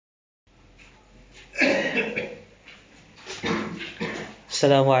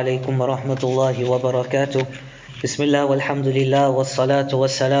السلام عليكم ورحمة الله وبركاته. بسم الله والحمد لله والصلاة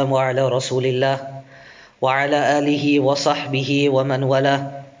والسلام على رسول الله وعلى آله وصحبه ومن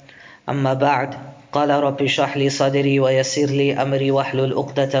والاه. أما بعد، قال رب اشرح لي صدري ويسر لي أمري واحلل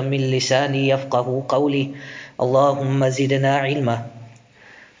عقدة من لساني يفقه قولي. اللهم زدنا علما.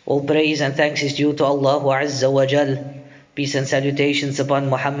 All praise and thanks is due to Allah Azza wa Jal. Peace and salutations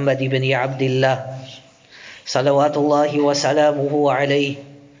upon Muhammad ibn Abdullah. Salawatullahi wa salamuhu alayhi.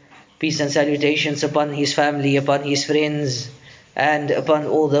 Peace and salutations upon his family, upon his friends, and upon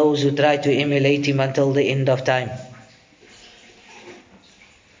all those who try to emulate him until the end of time.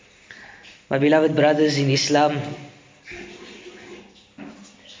 My beloved brothers in Islam,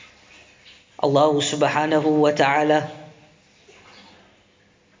 Allah subhanahu wa ta'ala,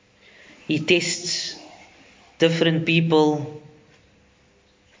 He tests different people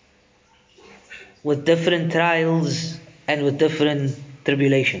with different trials and with different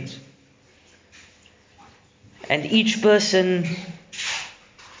tribulations. And each person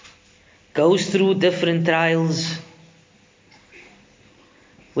goes through different trials,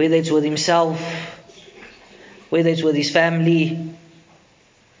 whether it's with himself, whether it's with his family,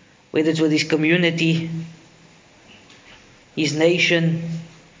 whether it's with his community, his nation,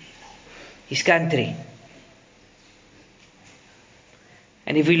 his country.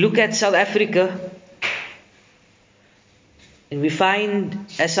 And if we look at South Africa, and we find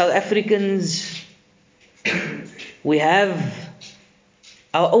as South Africans, we have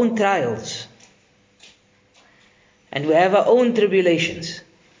our own trials, and we have our own tribulations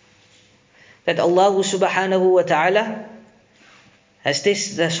that Allah subhanahu wa ta'ala has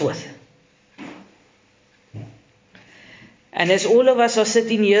tested us with. And as all of us are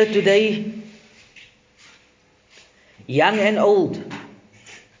sitting here today, young and old,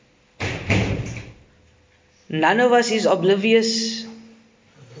 none of us is oblivious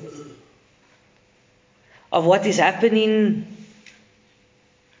of what is happening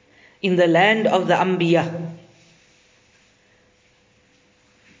in the land of the Anbiya.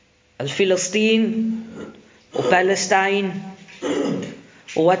 Al-Philistine or Palestine,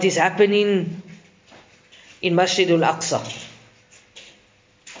 or what is happening in Masjid al-Aqsa.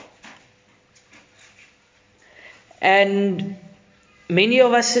 And many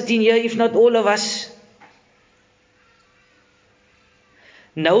of us sitting here, if not all of us,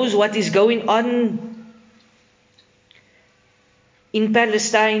 knows what is going on in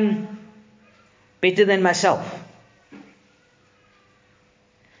Palestine better than myself.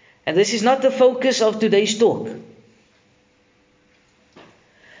 And this is not the focus of today's talk,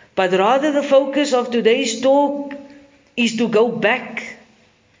 but rather the focus of today's talk is to go back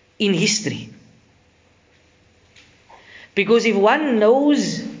in history. Because if one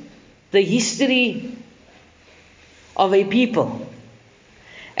knows the history of a people,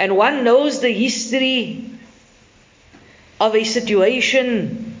 and one knows the history of a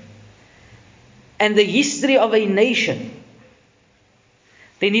situation and the history of a nation,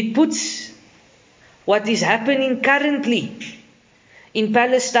 then it puts what is happening currently in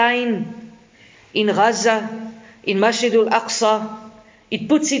Palestine, in Gaza, in Masjid al-Aqsa, it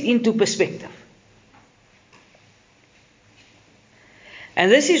puts it into perspective.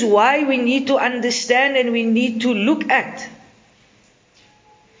 And this is why we need to understand and we need to look at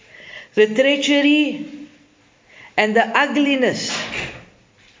the treachery and the ugliness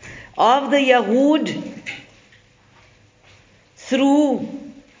of the Yahud through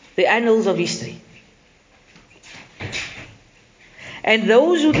the annals of history. And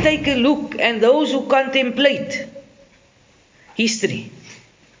those who take a look and those who contemplate history,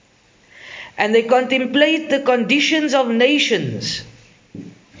 and they contemplate the conditions of nations,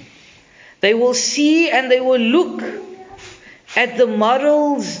 they will see and they will look at the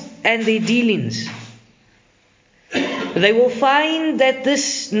morals and their dealings. They will find that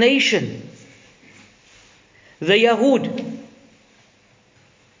this nation, the Yahud,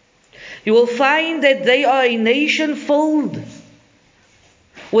 you will find that they are a nation filled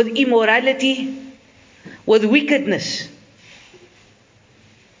with immorality, with wickedness.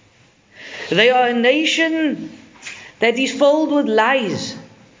 They are a nation that is filled with lies.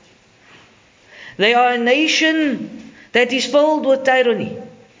 They are a nation that is filled with tyranny,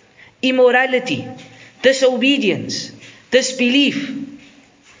 immorality, disobedience, disbelief.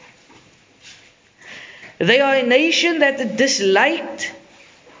 They are a nation that disliked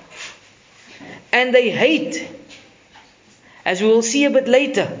and they hate, as we will see a bit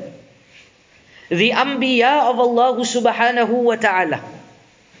later, the Anbiya of Allah subhanahu wa ta'ala.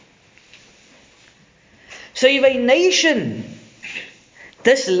 So if a nation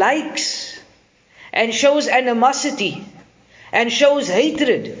dislikes and shows animosity and shows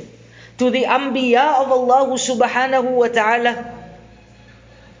hatred to the Anbiya of Allah subhanahu wa ta'ala,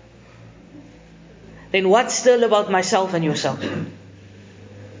 then what's still about myself and yourself?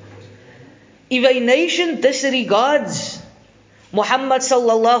 If a nation disregards Muhammad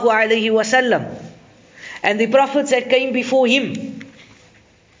sallallahu alayhi wasallam and the prophets that came before him,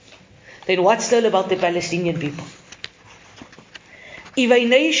 then what's still about the Palestinian people? If a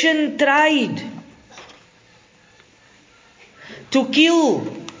nation tried to kill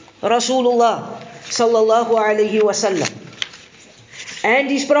Rasulullah sallallahu alayhi wasallam and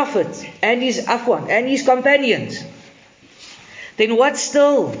his prophets and his companions, then what's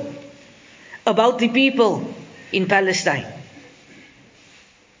still about the people in Palestine?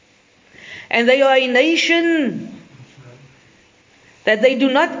 And they are a nation that they do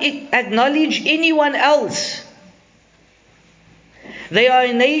not acknowledge anyone else. They are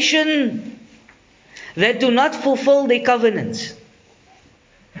a nation that do not fulfill their covenants.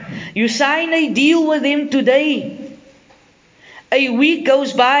 You sign a deal with them today, a week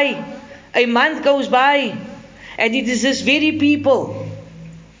goes by, a month goes by, and it is this very people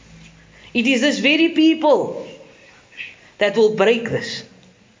that will break this.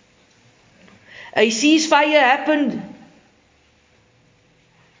 A ceasefire happened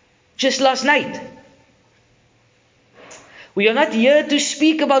just last night. We are not here to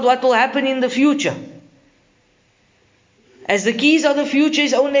speak about what will happen in the future, as the keys of the future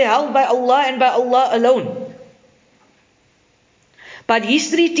is only held by Allah and by Allah alone. But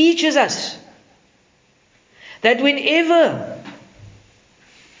history teaches us that whenever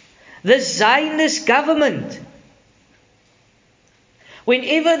the Zionist government,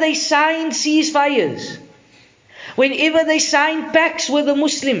 whenever they sign ceasefires, whenever they sign pacts with the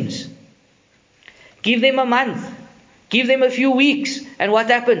Muslims, give them a month, give them a few weeks, and what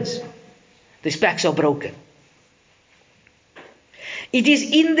happens? These pacts are broken. It is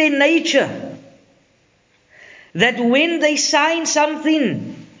in their nature that when they sign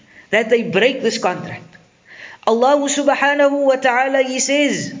something, that they break this contract. Allah subhanahu wa ta'ala, He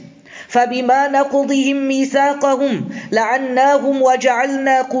says, فَبِمَا نَقْضِهِمْ مِيثَاقَهُمْ لَعَنَّاهُمْ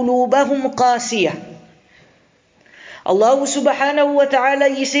وَجَعَلْنَا قُلُوبَهُمْ قَاسِيَةً. Allah subhanahu wa ta'ala,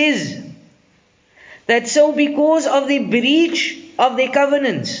 He says that so because of the breach of their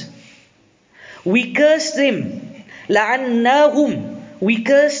covenants, we cursed them. لَعَنَّاهُمْ, we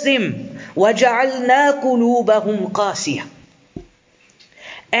cursed them. وَجَعَلْنَا قُلُوبَهُمْ قَاسِيَةً,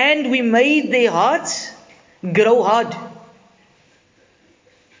 and we made their hearts grow hard.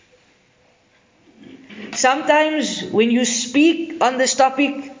 Sometimes when you speak on this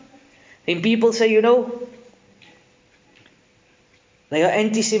topic, then people say, they are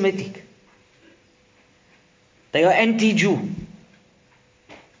anti-Semitic. They are anti-Jew.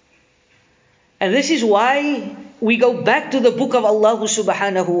 And this is why we go back to the book of Allah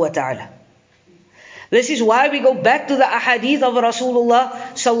subhanahu wa ta'ala. This is why we go back to the ahadith of Rasulullah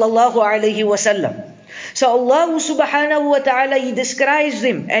sallallahu alayhi wa sallam. So Allah subhanahu wa ta'ala, He describes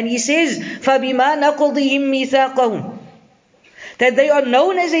them and He says, فَبِمَا نَقْضِهِمْ مِيثَاقَهُمْ, that they are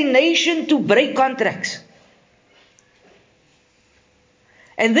known as a nation to break contracts.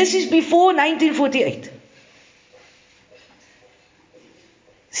 And this is before 1948.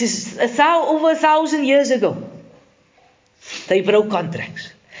 This is over 1,000 years ago. They broke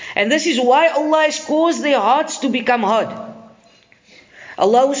contracts. And this is why Allah has caused their hearts to become hard.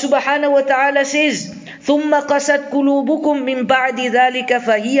 Allah subhanahu wa ta'ala says, ثُمَّ قَسَتْ قُلُوبُكُم مِّن بَعْدِ ذَلِكَ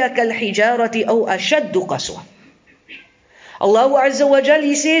فَهِيَ كَالْحِجَارَةِ أَوْ أَشَدُّ قَسْوَةً. Allah Azza wa Jal,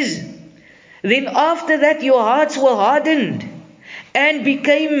 He says, then after that your hearts were hardened and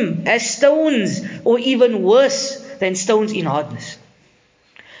became as stones, or even worse than stones in hardness.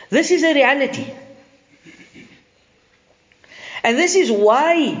 This is a reality. And this is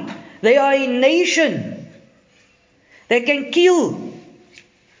why they are a nation that can kill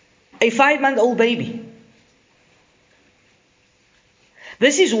a 5-month-old baby.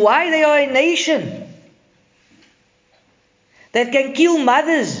 This is why they are a nation that can kill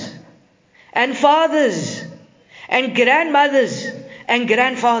mothers and fathers and grandmothers and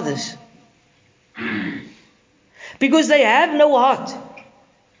grandfathers. Because they have no heart.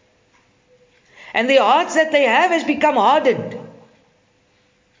 And the hearts that they have has become hardened.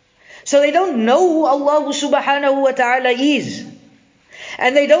 So they don't know who Allah subhanahu wa ta'ala is.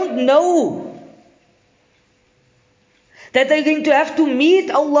 And they don't know that they're going to have to meet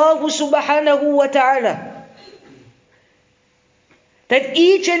Allah subhanahu wa ta'ala. That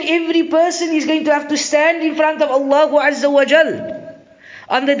each and every person is going to have to stand in front of Allah Azza wa Jal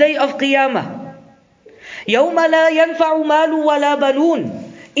on the day of Qiyamah. يَوْمَ لَا يَنْفَعُ مَالٌ وَلَا بَنُونَ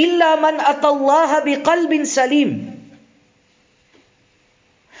إِلَّا مَنْ أَتَى اللَّهَ بِقَلْبٍ سَلِيمٍ.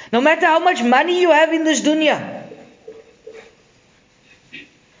 No matter how much money you have in this dunya,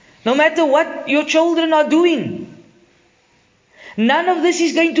 no matter what your children are doing, none of this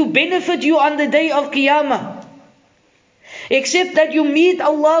is going to benefit you on the day of Qiyamah, except that you meet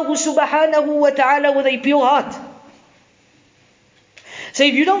Allah subhanahu wa ta'ala with a pure heart. So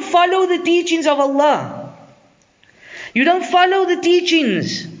if you don't follow the teachings of Allah, you don't follow the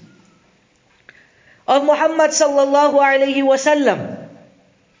teachings of Muhammad sallallahu alayhi wasallam,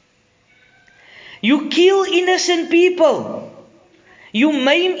 you kill innocent people, you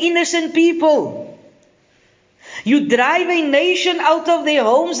maim innocent people, you drive a nation out of their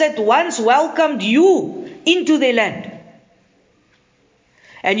homes that once welcomed you into their land,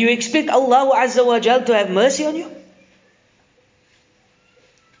 and you expect Allah Azza wa Jal to have mercy on you?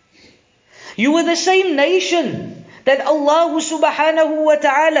 You were the same nation that Allah subhanahu wa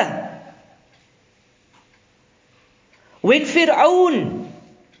ta'ala, when Fir'aun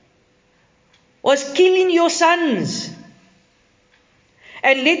was killing your sons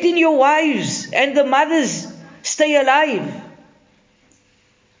and letting your wives and the mothers stay alive,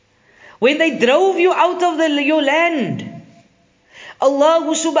 when they drove you out of your land, Allah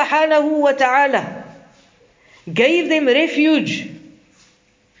subhanahu wa ta'ala gave them refuge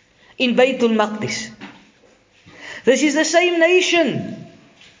in Baytul Maqdis. This is the same nation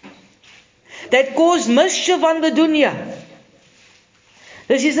that caused mischief on the dunya.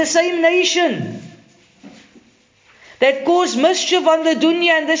 This is the same nation that caused mischief on the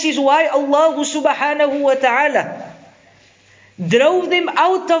dunya, and this is why Allah subhanahu wa ta'ala drove them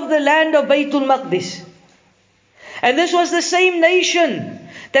out of the land of Baytul Maqdis. And this was the same nation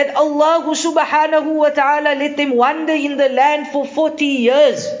that Allah subhanahu wa ta'ala let them wander in the land for 40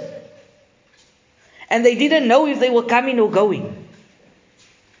 years. And they didn't know if they were coming or going.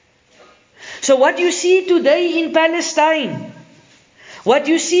 So what you see today in Palestine, what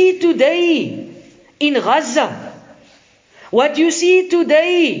you see today in Gaza, what you see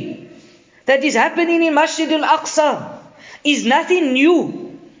today that is happening in Masjid al-Aqsa is nothing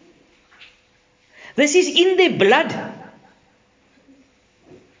new. This is in their blood.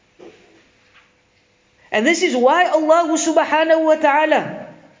 And this is why Allah subhanahu wa ta'ala,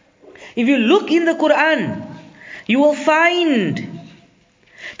 if you look in the Quran, you will find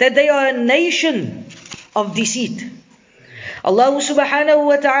that they are a nation of deceit. Allah subhanahu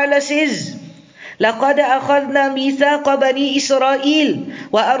wa ta'ala says, لَقَدْ أَخَذْنَا مِيثَاقَ بَنِي إِسْرَائِيلَ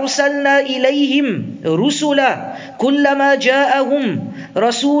وَأَرْسَلْنَا إِلَيْهِمْ رُسُلًا كُلَّمَا جَاءَهُمْ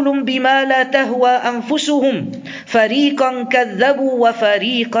رَسُولٌ بِمَا لَا تَهْوَى أَنفُسُهُمْ فَرِيقًا كَذَّبُوا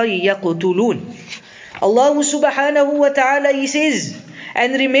وَفَرِيقًا يَقْتُلُونَ. Allah subhanahu wa ta'ala, He says,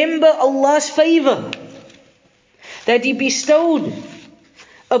 and remember Allah's favor that He bestowed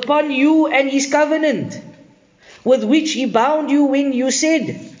upon you and His covenant with which He bound you when you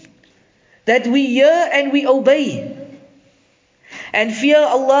said that we hear and we obey. And fear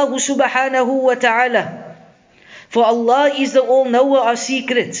Allah subhanahu wa ta'ala, for Allah is the all-knower of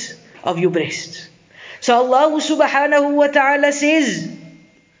secrets of your breasts. So Allah subhanahu wa ta'ala says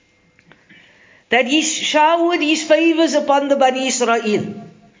that He showered His favors upon the Bani Israel.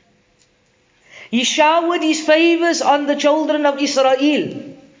 He showered His favors on the children of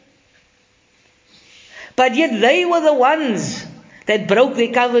Israel. But yet they were the ones that broke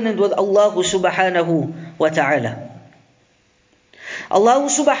their covenant with Allah subhanahu wa ta'ala. Allah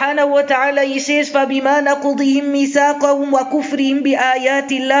subhanahu wa ta'ala, He says, فَبِمَا نَقُضِهِمْ مِيثَاقَهُمْ وَكُفْرِهِمْ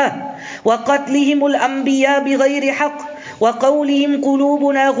بِآيَاتِ اللَّهِ وَقَتْلِهِمُ الْأَنْبِيَاءَ بِغَيْرِ حَقٍّ وَقَوْلِهِمْ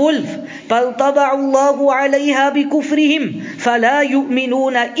قُلُوبُنَا غُلْفٌ بَلْ طَبَعَ اللَّهُ عَلَيْهَا بِكُفْرِهِمْ فَلَا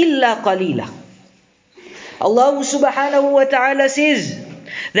يُؤْمِنُونَ إِلَّا قَلِيلًا. Allah subhanahu wa ta'ala says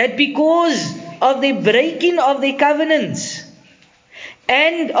that because of the breaking of the covenants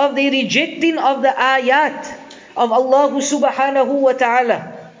and of the rejecting of the ayat of Allah subhanahu wa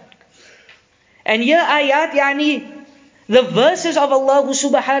ta'ala. And here ayat, yani the verses of Allah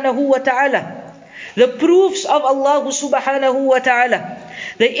subhanahu wa ta'ala, the proofs of Allah subhanahu wa ta'ala,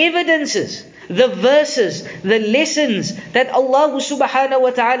 the evidences, the verses, the lessons that Allah subhanahu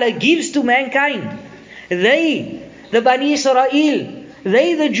wa ta'ala gives to mankind. They, the Bani Israel,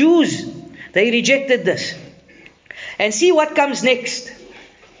 they the Jews, they rejected this. And see what comes next.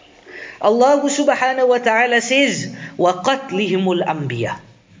 Allah subhanahu wa ta'ala says, وَقَتْلِهِمُ الْأَنْبِيَاءَ.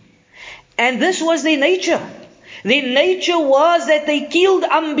 And this was their nature. Their nature was that they killed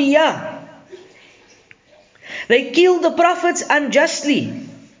Anbiya. They killed the prophets unjustly.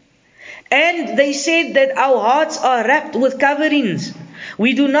 And they said that our hearts are wrapped with coverings.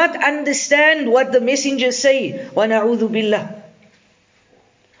 We do not understand what the messengers say. وَنَعُوذُ بِاللَّهِ.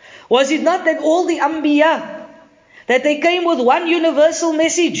 Was it not that all the Anbiya That they came with one universal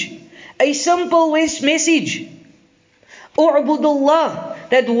message, a simple message. U'budullah,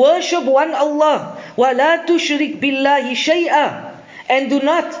 that worship one Allah. Wa la tushrik billahi shay'a, and do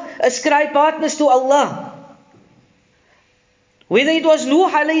not ascribe partners to Allah. Whether it was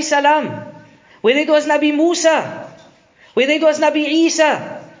Nuh alayhi salam, whether it was Nabi Musa, whether it was Nabi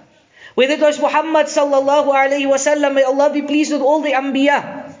Isa, whether it was Muhammad sallallahu alayhi wasallam, may Allah be pleased with all the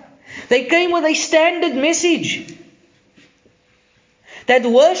Anbiya. They came with a standard message that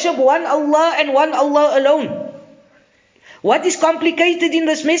worship one Allah and one Allah alone. What is complicated in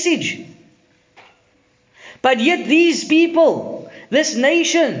this message? But yet these people, this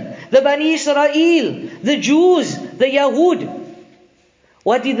nation, the Bani Israel, the Jews, the Yahud,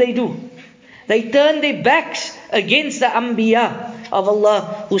 what did they do? They turned their backs against the Anbiya of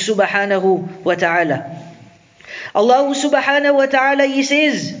Allah subhanahu wa ta'ala. Allah subhanahu wa ta'ala, He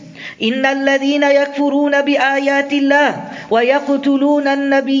says, إِنَّ الَّذِينَ يَكْفُرُونَ بِآيَاتِ اللَّهِ وَيَقْتُلُونَ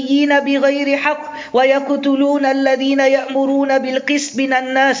النَّبِيِّينَ بِغَيْرِ حَقٍّ وَيَقْتُلُونَ الَّذِينَ يَأْمُرُونَ بِالْقِسْطِ مِنَ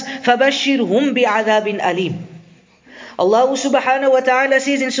النَّاسِ فَبَشِّرْهُمْ بِعَذَابٍ أَلِيمٍ. Allah subhanahu wa ta'ala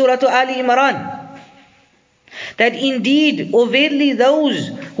says in Surah Ali Imran, that indeed, or verily those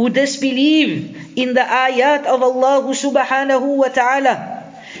who disbelieve in the ayat of Allah subhanahu wa ta'ala,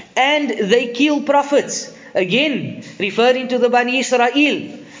 and they kill prophets, again referring to the Bani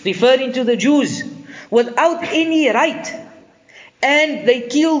Israel, referring to the Jews, without any right, and they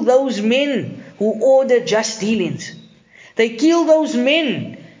kill those men who order just dealings. They kill those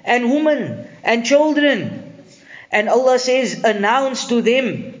men and women and children, and Allah says, announce to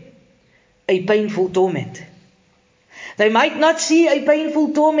them a painful torment. They might not see a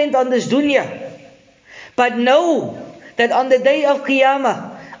painful torment on this dunya, but know that on the day of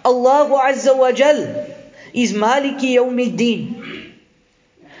Qiyamah, Allah Azza wa Jal is Maliki Yawmiddin.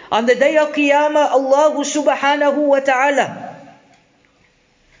 On the day of Qiyamah, Allah subhanahu wa ta'ala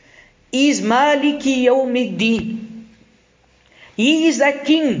is Maliki Yawmiddin. He is that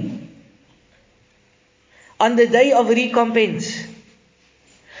king on the day of recompense.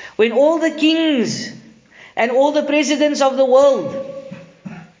 When all the kings and all the presidents of the world,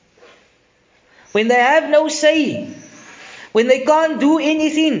 when they have no say, when they can't do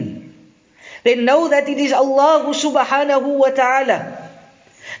anything, then know that it is Allah subhanahu wa ta'ala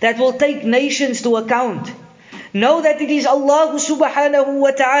that will take nations to account. Know that it is Allah subhanahu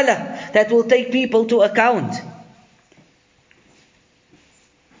wa ta'ala that will take people to account.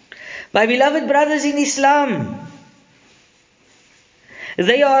 My beloved brothers in Islam,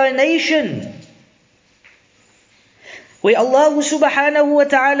 they are a nation where Allah subhanahu wa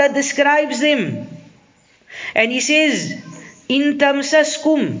ta'ala describes them. And He says, إِن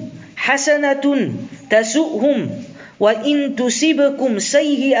تَمْسَسْكُمْ حَسَنَةٌ تَسُؤْهُمْ وَإِن تُصِبْكُمْ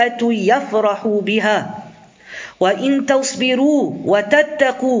سَيِّئَةٌ يَفْرَحُوا بِهَا وَإِن تَصْبِرُوا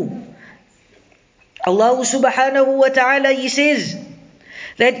وَتَتَّقُوا. Allah subhanahu wa ta'ala, He says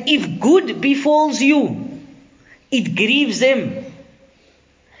that if good befalls you, it grieves them.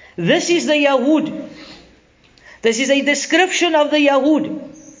 This is the Yahud. This is a description of the Yahud.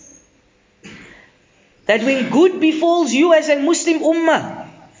 That when good befalls you as a Muslim ummah,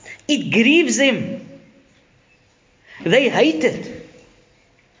 it grieves them. They hate it.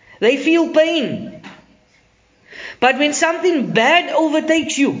 They feel pain. But when something bad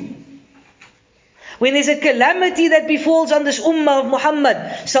overtakes you, when there's a calamity that befalls on this ummah of Muhammad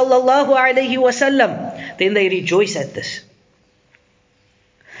sallallahu alayhi wasallam, then they rejoice at this.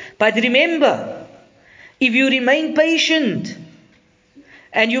 But remember, if you remain patient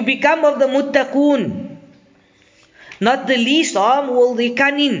and you become of the muttaqoon, not the least harm will the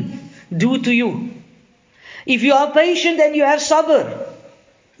cunning do to you. If you are patient and you have sabr,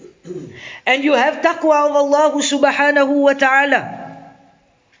 and you have taqwa of Allah subhanahu wa ta'ala,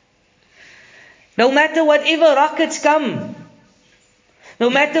 no matter whatever rockets come, no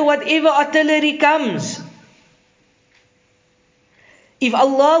matter whatever artillery comes, if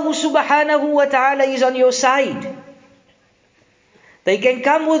Allah subhanahu wa ta'ala is on your side, they can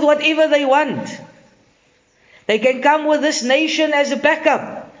come with whatever they want. They can come with this nation as a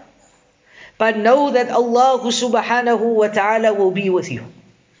backup. But know that Allah subhanahu wa ta'ala will be with you.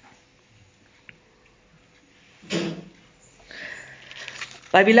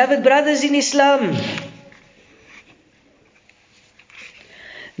 My beloved brothers in Islam,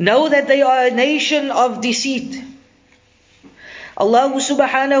 know that they are a nation of deceit. Allah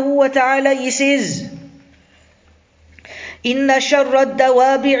subhanahu wa ta'ala, He says, إِنَّ شَرَّ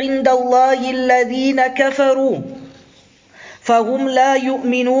الدَّوَابِ عِنْدَ اللَّهِ الَّذِينَ كَفَرُوا فَهُمْ لَا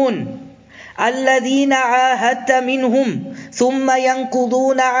يُؤْمِنُونَ الَّذِينَ عَاهَدْتَ مِنْهُمْ ثُمَّ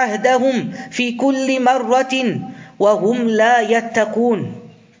يَنْقُضُونَ عَهْدَهُمْ فِي كُلِّ مَرَّةٍ وَهُمْ لَا يَتَّقُونَ.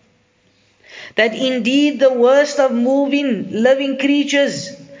 That indeed the worst of moving living creatures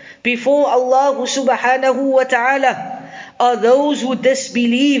before Allah subhanahu wa ta'ala are those who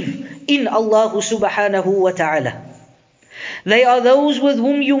disbelieve in Allah subhanahu wa ta'ala. They are those with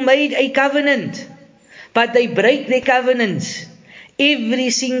whom you made a covenant, but they break their covenants every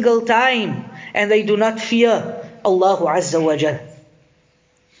single time, and they do not fear Allah Azza wa Jal.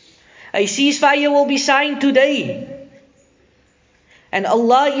 A ceasefire will be signed today, and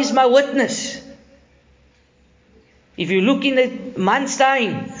Allah is my witness. If you look in a month's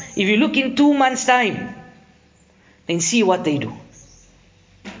time, if you look in 2 months' time, then see what they do.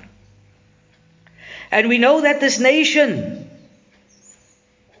 And we know that this nation,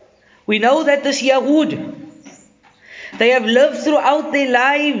 we know that this Yahud, they have lived throughout their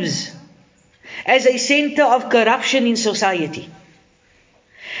lives as a center of corruption in society.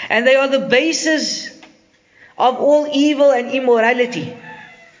 And they are the basis of all evil and immorality,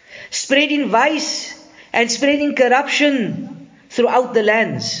 spreading vice and spreading corruption throughout the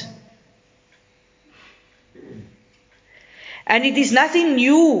lands. And it is nothing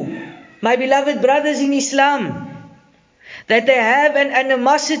new, my beloved brothers in Islam, that they have an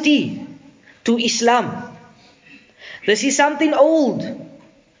animosity to Islam. This is something old.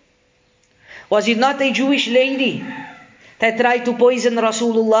 Was it not a Jewish lady that tried to poison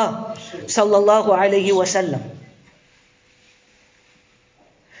Rasulullah sallallahu alayhi wasallam?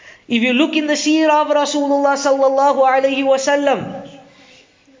 If you look in the seerah of Rasulullah sallallahu alayhi wasallam,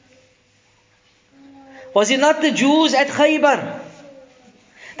 was it not the Jews at Khaybar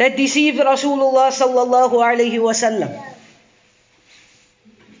that deceived Rasulullah sallallahu alayhi wasallam?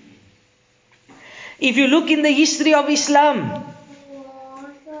 If you look in the history of Islam,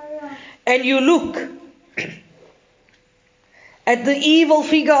 and you look at the evil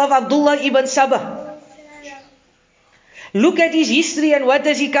figure of Abdullah ibn Sabah, look at his history and what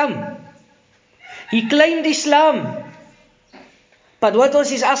has he come? He claimed Islam, but what was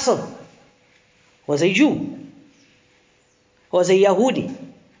his asl? Was a Jew, was a Yahudi.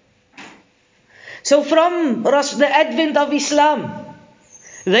 So from the advent of Islam,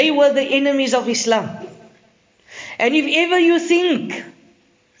 they were the enemies of Islam. And if ever you think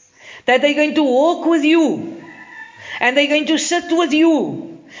that they're going to walk with you, and they're going to sit with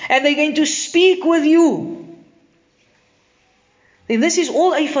you, and they're going to speak with you, then this is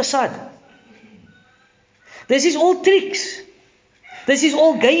all a facade. This is all tricks. This is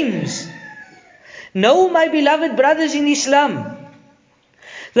all games. No, my beloved brothers in Islam,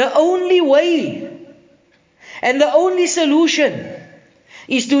 the only way and the only solution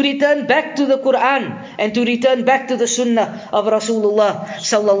is to return back to the Quran and to return back to the Sunnah of Rasulullah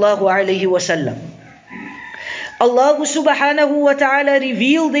sallallahu alayhi wasallam. Allah subhanahu wa ta'ala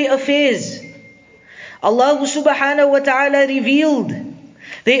revealed their affairs. Allah subhanahu wa ta'ala revealed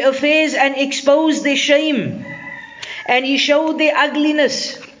their affairs and exposed their shame. And He showed their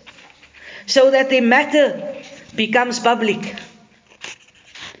ugliness so that their matter becomes public.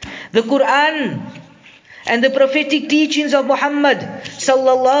 The Quran and the prophetic teachings of Muhammad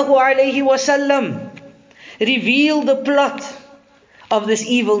sallallahu alayhi wasallam reveal the plot of this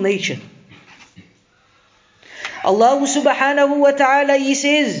evil nature. Allah subhanahu wa ta'ala, He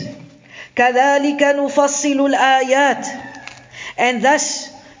says, كَذَلِكَ نُفَصِّلُ الْآيَاتِ, and thus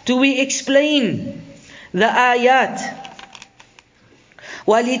do we explain the ayat.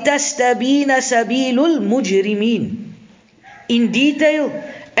 وَلِتَسْتَبِينَ سَبِيلُ الْمُجْرِمِينَ, in detail,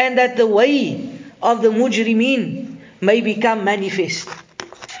 and that the way of the mujrimeen may become manifest.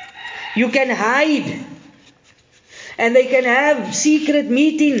 You can hide, and they can have secret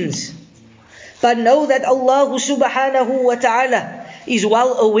meetings, but know that Allah subhanahu wa ta'ala is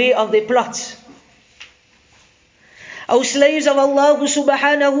well aware of their plots. O slaves of Allah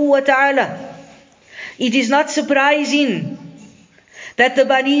subhanahu wa ta'ala, it is not surprising that the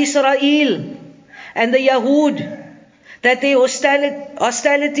Bani Israel and the Yahud, that their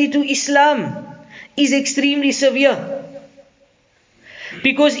hostility to Islam is extremely severe.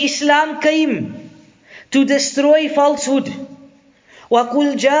 Because Islam came to destroy falsehood.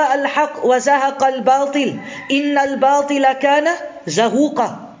 وَقُلْ جَاءَ الْحَقُّ وَزَهَقَ الْبَاطِلِ إِنَّ الْبَاطِلَ كَانَ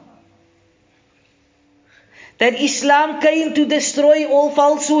زَهُوقًا. That Islam came to destroy all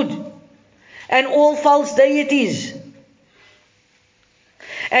falsehood and all false deities.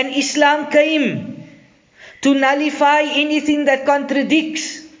 And Islam came to nullify anything that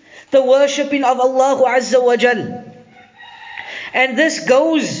contradicts the worshipping of Allah Azza wa Jal. And this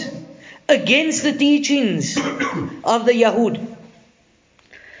goes against the teachings of the Yahud.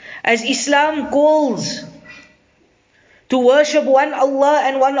 As Islam calls to worship one Allah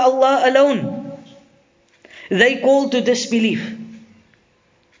and one Allah alone, They call to disbelief.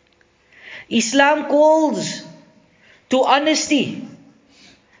 Islam calls to honesty.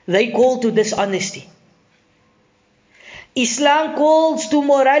 They call to dishonesty. Islam calls to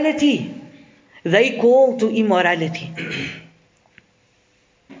morality. They call to immorality.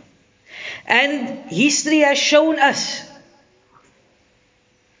 And history has shown us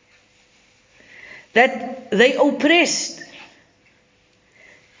that they oppressed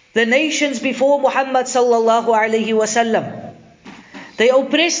the nations before Muhammad sallallahu alaihi wasallam. They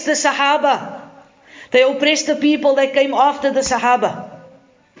oppressed the Sahaba. They oppressed the people that came after the Sahaba.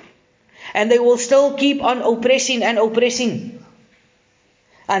 And they will still keep on oppressing and oppressing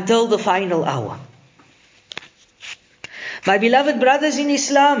until the final hour. My beloved brothers in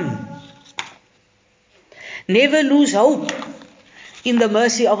Islam, never lose hope in the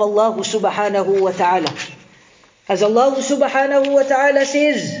mercy of Allah subhanahu wa ta'ala. As Allah subhanahu wa ta'ala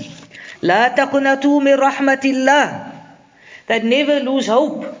says, لا تقنطوا من رحمة الله, that never lose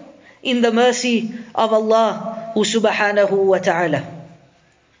hope in the mercy of Allah subhanahu wa ta'ala.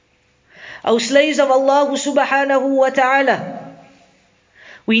 Our slaves of Allah subhanahu wa ta'ala,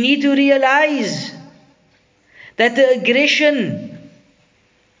 we need to realize that the aggression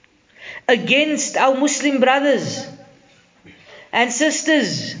against our Muslim brothers and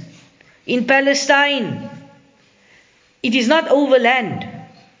sisters in Palestine, it is not over land,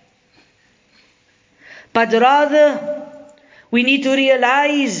 but rather we need to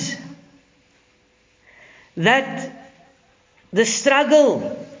realize that the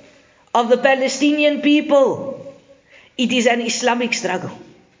struggle of the Palestinian people, it is an Islamic struggle.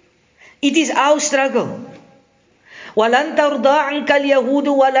 It is our struggle. وَلَن تَرْضَىٰ عَنْكَ الْيَهُودُ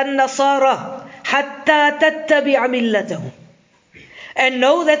وَلَا النَّصَارَىٰ حَتَّى تَتَّبِعَ مِلَّتَهُمْ. And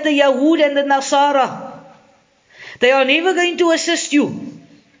know that the Yahud and the Nasara, they are never going to assist you.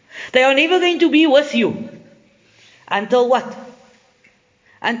 They are never going to be with you. Until what?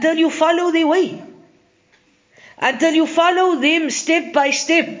 Until you follow their way. Until you follow them step by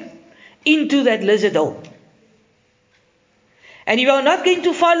step into that lizard hole. And if you are not going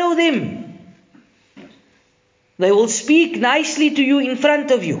to follow them, they will speak nicely to you in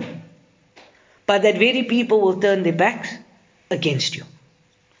front of you, but that very people will turn their backs against you.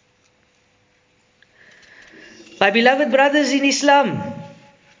 My beloved brothers in Islam,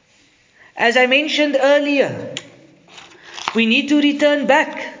 as I mentioned earlier, we need to return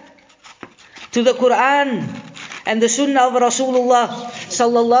back to the Quran and the Sunnah of Rasulullah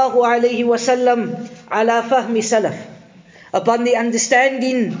sallallahu alaihi wasallam ala fahmi salaf, upon the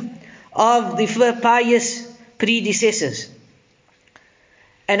understanding of the pious predecessors.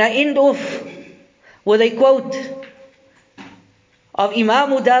 And I end off with a quote of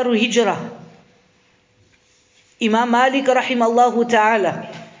Imam Darul Hijrah, Imam Malik rahimallahu ta'ala,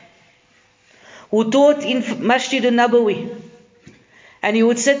 who taught in Masjid al-Nabawi, and he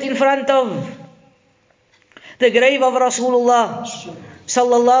would sit in front of the grave of Rasulullah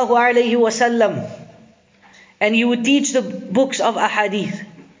sallallahu alayhi wasallam, and he would teach the books of ahadith.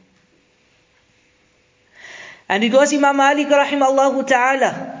 And it was Imam Malik rahimallahu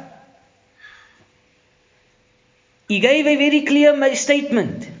ta'ala. He gave a very clear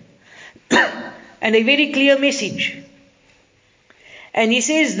statement and a very clear message. And he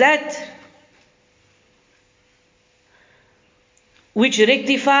says that which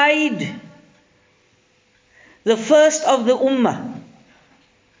rectified the first of the ummah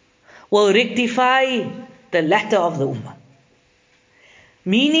will rectify the latter of the ummah.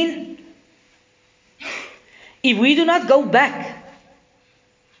 Meaning, if we do not go back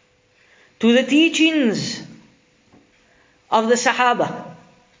to the teachings of the Sahaba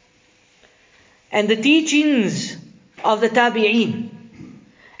and the teachings of the Tabi'een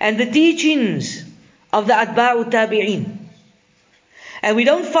and the teachings of the Atba'u Tabi'een, and we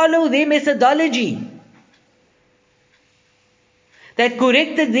don't follow their methodology that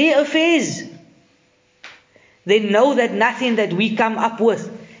corrected their affairs, then know that nothing that we come up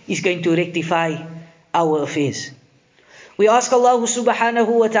with is going to rectify our affairs. We ask Allah subhanahu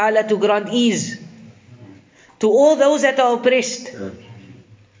wa ta'ala to grant ease to all those that are oppressed,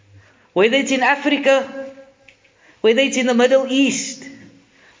 whether it's in Africa, whether it's in the Middle East,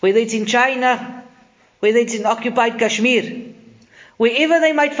 whether it's in China, whether it's in occupied Kashmir, wherever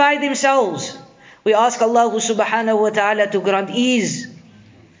they might find themselves. We ask Allah subhanahu wa ta'ala to grant ease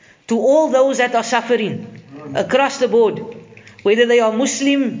to all those that are suffering across the board, whether they are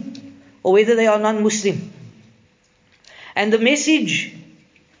Muslim or whether they are non-Muslim. And the message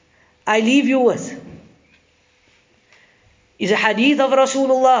I leave you with is a hadith of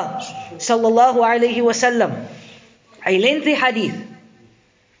Rasulullah sallallahu alayhi wasallam, a lengthy hadith,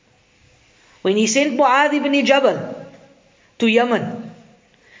 When he sent Mu'adh ibn Jabal to Yemen,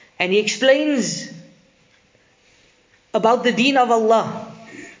 and he explains about the deen of Allah.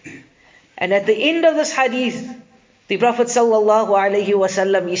 And at the end of this hadith, the Prophet sallallahu alaihi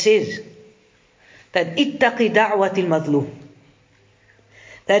wasallam, he says that ittaqi da'watil madlum,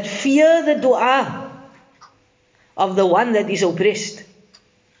 that fear the dua of the one that is oppressed.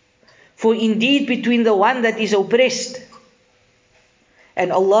 For indeed between the one that is oppressed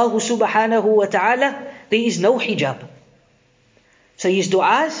and Allah subhanahu wa ta'ala, there is no hijab. So his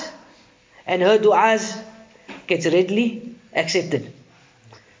du'as and her du'as gets readily accepted.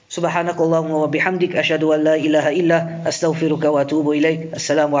 Subhanakallahumma wa bihamdik, ashhadu an la ilaha illa astaghfiruka wa atubu ilayk.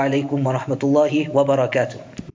 Assalamu alaikum wa rahmatullahi wa barakatuh.